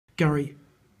Gary,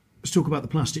 let's talk about the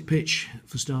plastic pitch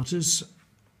for starters.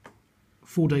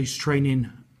 4 days training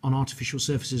on artificial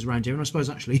surfaces around here, and I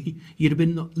suppose actually you'd have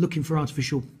been looking for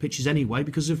artificial pitches anyway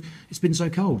because it's been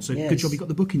so cold. So good job you got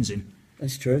the bookings in.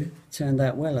 That's true. Turned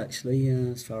out well actually,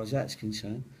 as far as that's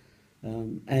concerned.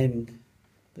 And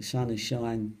the sun has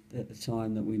shined at the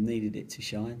time that we needed it to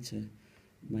shine to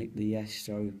make the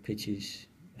Astro pitches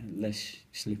less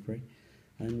slippery.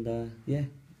 And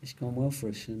it's gone well for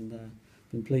us, and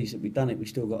been pleased that we've done it. We've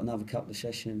still got another couple of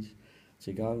sessions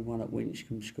to go, one at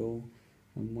Winchcombe School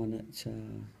and one at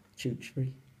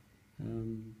Tewkesbury.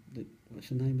 What's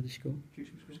the name of the school?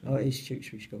 Tewkesbury School. Oh, it is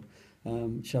Tewkesbury School.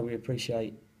 So we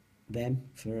appreciate them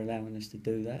for allowing us to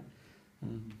do that.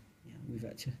 We've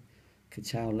had to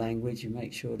curtail language and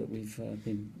make sure that we've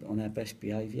been on our best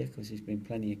behaviour, because there's been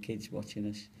plenty of kids watching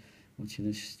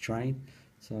us train.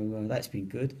 So that's been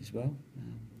good as well.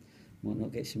 Might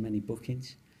not get so many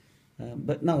bookings,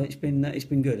 but no, it's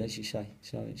been good, as you say.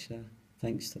 So it's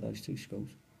thanks to those two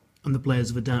schools. And the players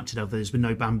have adapted, have they? There's been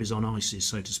no Bambis on ices,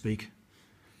 so to speak.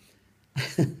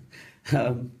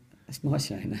 That's my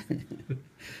saying.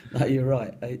 No, you're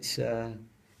right. It's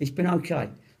been okay.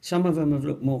 Some of them have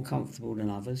looked more comfortable than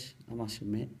others, I must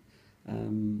admit.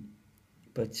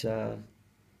 But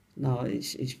no,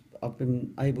 I've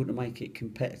been able to make it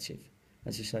competitive.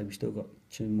 As I say, we've still got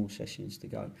 2 more sessions to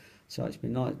go. So it's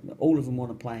been nice. All of them want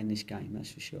to play in this game,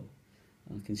 that's for sure.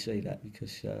 I can see that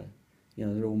because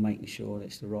they're all making sure that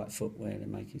it's the right footwear. They're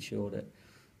making sure that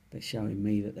they're showing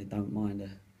me that they don't mind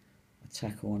a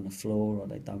tackle on the floor, or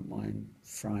they don't mind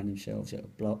throwing themselves at a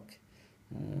block.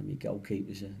 Your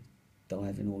goalkeepers are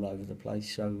diving all over the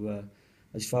place. So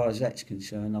as far as that's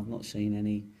concerned, I've not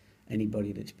seen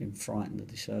anybody that's been frightened of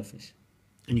the surface.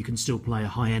 And you can still play a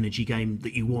high energy game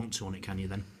that you want to on it, can you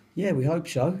then? Yeah, we hope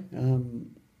so.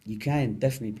 You can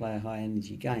definitely play a high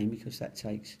energy game because that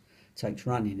takes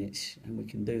running. And we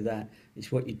can do that.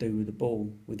 It's what you do with the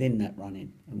ball within that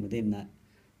running and within that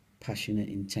passionate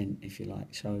intent, if you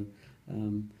like. So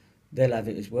they'll have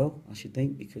it as well, I should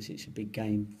think, because it's a big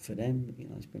game for them.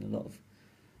 There's been a lot of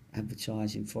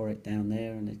advertising for it down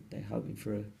there, and they're hoping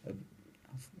for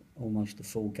almost a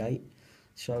full gate.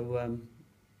 So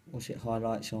what's it,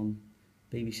 highlights on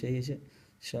BBC, is it?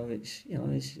 So it's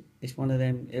one of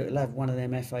them. It'll have one of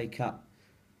them FA Cup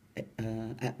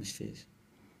atmospheres.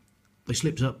 They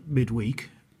slipped up midweek.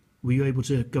 Were you able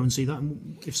to go and see that?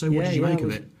 And if so, what did you make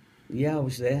of it? Yeah, I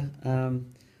was there.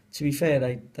 To be fair,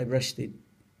 they rested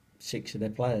 6 of their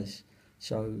players,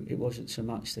 so it wasn't so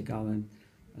much to go and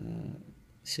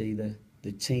see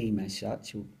the team as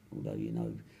such, although you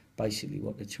know basically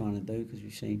what they're trying to do because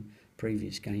we've seen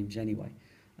previous games anyway.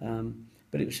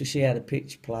 But it was to see how the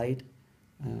pitch played,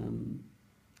 and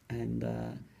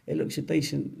it looks a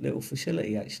decent little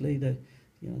facility actually.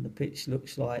 The pitch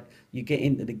looks like you get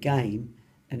into the game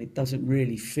and it doesn't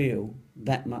really feel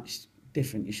that much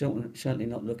different. You're certainly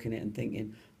not looking at it and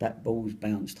thinking that ball's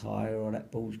bounced higher or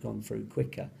that ball's gone through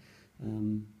quicker.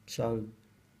 So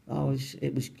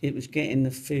it was getting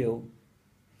the feel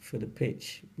for the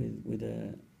pitch with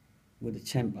a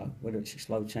tempo, whether it's a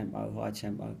slow tempo, high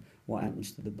tempo, what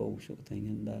happens to the ball sort of thing,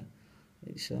 and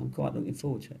I'm quite looking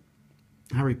forward to it.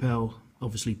 Harry Pell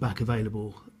obviously back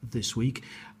available this week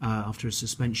after a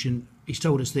suspension. He's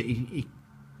told us that he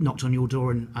knocked on your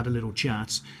door and had a little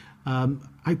chat.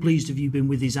 How pleased have you been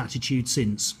with his attitude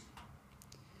since?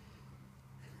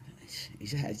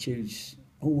 His attitude's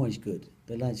always good.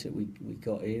 The lads that we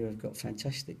got here have got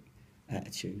fantastic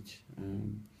attitudes.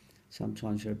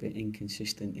 Sometimes they're a bit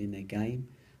inconsistent in their game,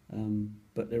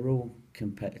 but they're all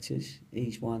competitors.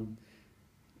 He's one,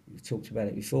 we've talked about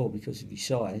it before, because of his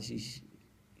size,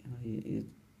 he'd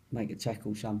make a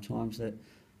tackle sometimes that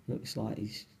looks like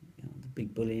he's the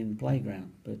big bully in the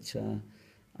playground. But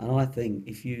and I think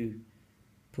if you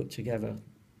put together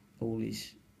all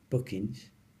his bookings,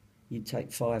 you'd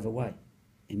take 5 away,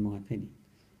 in my opinion.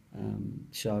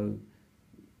 So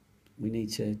we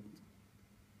need to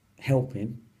help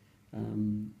him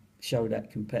show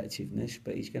that competitiveness,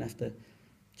 but he's going to have to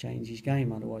change his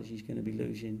game, otherwise he's going to be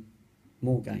losing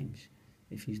more games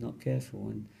if he's not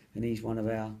careful, and he's one of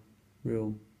our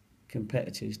real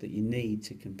competitors that you need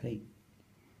to compete.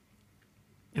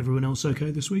 Everyone else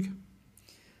okay this week?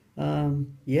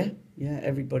 Yeah,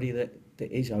 everybody that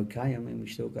is okay. I mean, we've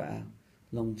still got our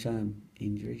long-term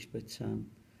injuries, but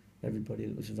everybody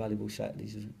that was available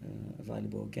Saturday's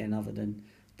available again, other than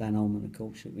Dan Ullman, of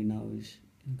course, that we know has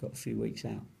got a few weeks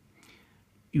out.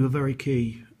 You were very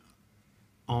key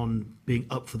on being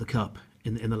up for the cup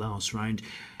in the last round.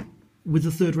 With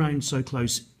the third round so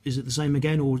close, is it the same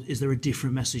again, or is there a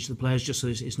different message to the players, just so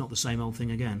it's not the same old thing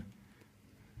again?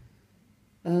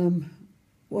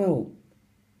 Well,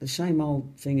 the same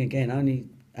old thing again. Only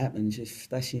happens if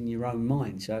that's in your own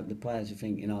mind. So the players are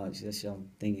thinking, "Oh, it's this old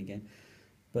thing again."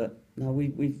 But no,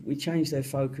 we changed their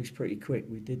focus pretty quick.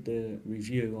 We did the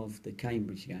review of the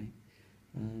Cambridge game,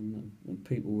 and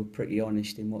people were pretty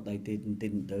honest in what they did and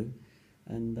didn't do.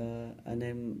 And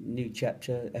then new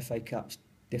chapter, FA Cup's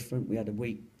different. We had a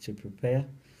week to prepare.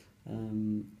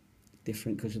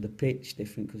 Different because of the pitch,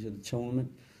 different because of the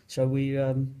tournament. So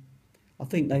I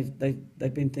think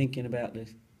they've been thinking about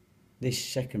this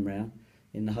second round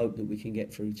in the hope that we can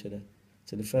get through to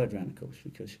the third round, of course,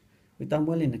 because we've done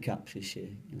well in the cups this year.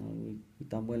 You know, we've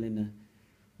done well in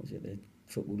the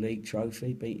Football League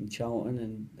trophy, beating Cheltenham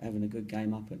and having a good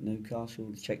game up at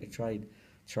Newcastle. The Checker Trade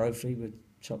trophy, we're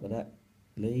top of that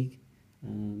league.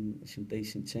 Some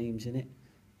decent teams in it,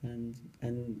 and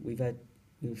we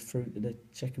were through to the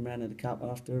second round of the cup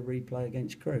after a replay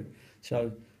against Crewe.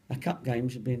 So our cup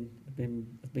games have been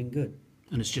good.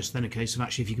 And it's just then a case of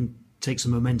actually, if you can take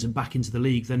some momentum back into the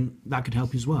league, then that could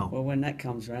help you as well. Well, when that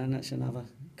comes around, that's another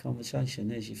conversation.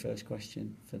 There's your first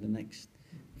question for the next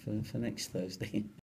for next Thursday.